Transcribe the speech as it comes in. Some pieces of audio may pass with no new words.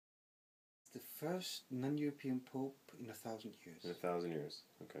first non-European pope in 1,000 years. In 1,000 years,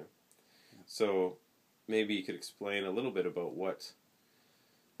 okay. Yeah. So maybe you could explain a little bit about what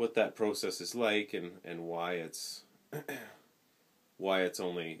that process is like, and why it's why it's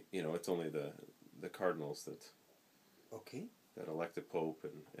only the cardinals that Okay. that elect a pope,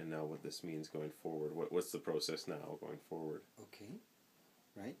 and now what this means going forward. What's the process now going forward? Okay.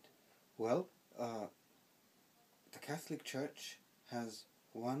 Right. Well, the Catholic Church has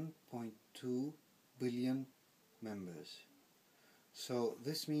 1.2 billion members. So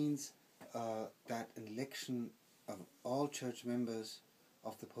this means that an election of all church members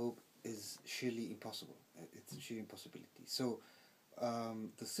of the Pope is sheerly impossible. It's a sheer impossibility. So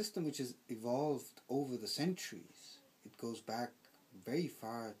the system, which has evolved over the centuries, it goes back very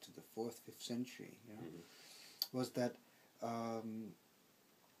far to the 4th, 5th century, was that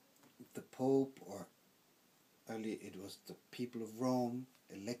the Pope, or earlier it was the people of Rome,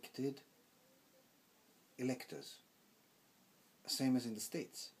 elected electors. Same as in the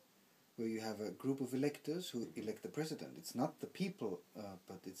States, where you have a group of electors who elect the president. It's not the people,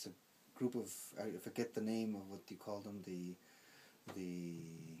 but it's a group of, I forget the name of what you call them, the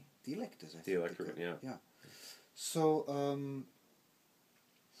electors, I think. The electorate, yeah. Yeah. So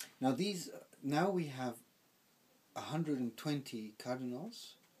now we have 120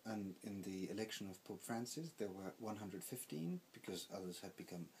 cardinals, and in the election of Pope Francis there were 115 because others had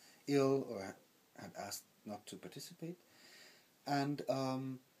become ill or had asked not to participate. And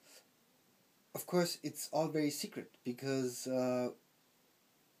of course it's all very secret, because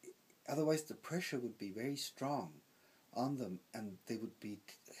otherwise the pressure would be very strong on them, and they would be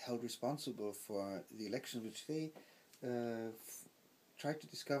held responsible for the election, which they tried to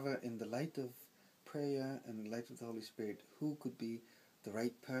discover in the light of prayer and in the light of the Holy Spirit who could be the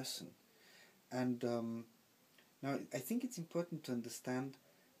right person. And now I think it's important to understand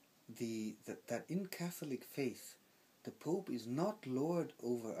that in Catholic faith the Pope is not Lord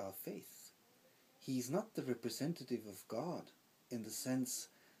over our faith. He is not the representative of God in the sense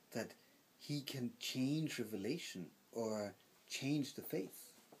that he can change revelation or change the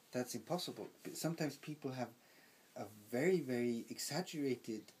faith. That's impossible. Sometimes people have a very, very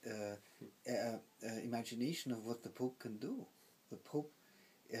exaggerated imagination of what the Pope can do. The Pope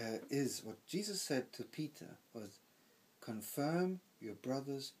is, what Jesus said to Peter was, confirm your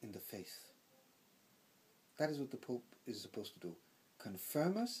brothers in the faith. That is what the Pope is supposed to do.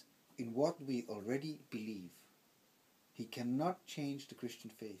 Confirm us in what we already believe. He cannot change the Christian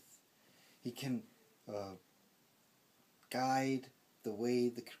faith. He can guide the way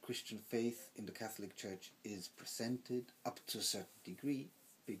the Christian faith in the Catholic Church is presented up to a certain degree,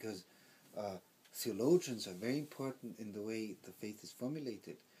 because theologians are very important in the way the faith is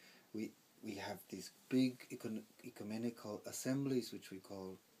formulated. We have these big ecumenical assemblies, which we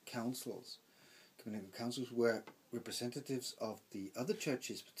call councils. Ecumenical councils where representatives of the other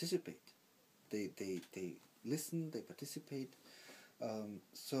churches participate. They listen, they participate.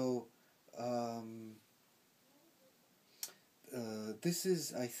 This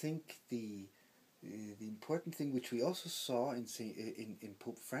is, I think, the important thing, which we also saw in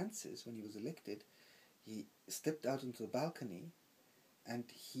Pope Francis when he was elected. He stepped out into the balcony and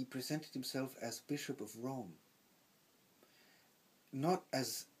he presented himself as Bishop of Rome, not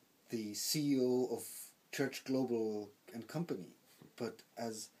as the CEO of Church Global and Company, but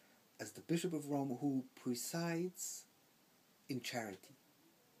as the Bishop of Rome who presides in charity.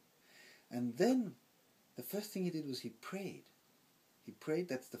 And then the first thing he did was he prayed. He prayed.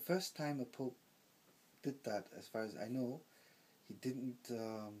 That's the first time a Pope did that, as far as I know. He didn't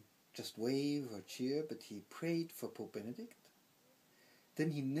just wave or cheer, but he prayed for Pope Benedict.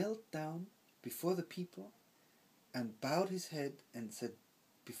 Then he knelt down before the people and bowed his head and said,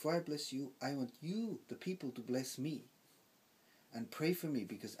 before I bless you, I want you, the people, to bless me and pray for me,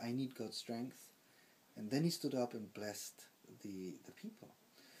 because I need God's strength. And then he stood up and blessed the people.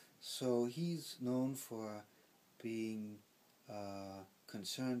 So he's known for being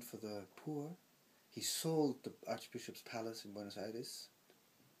concerned for the poor. He sold the Archbishop's palace in Buenos Aires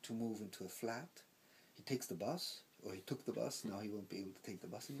to move into a flat. He takes the bus, or he took the bus. Now he won't be able to take the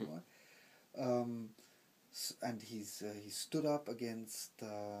bus anymore. And he stood up against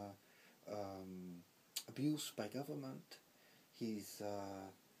abuse by government. He's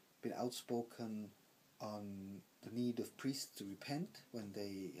been outspoken on the need of priests to repent when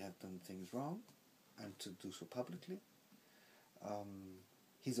they have done things wrong, and to do so publicly.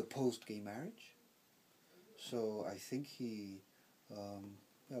 He's opposed gay marriage. So I think we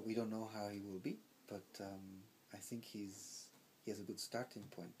don't know how he will be, but I think he has a good starting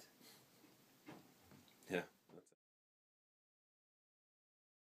point. Yeah.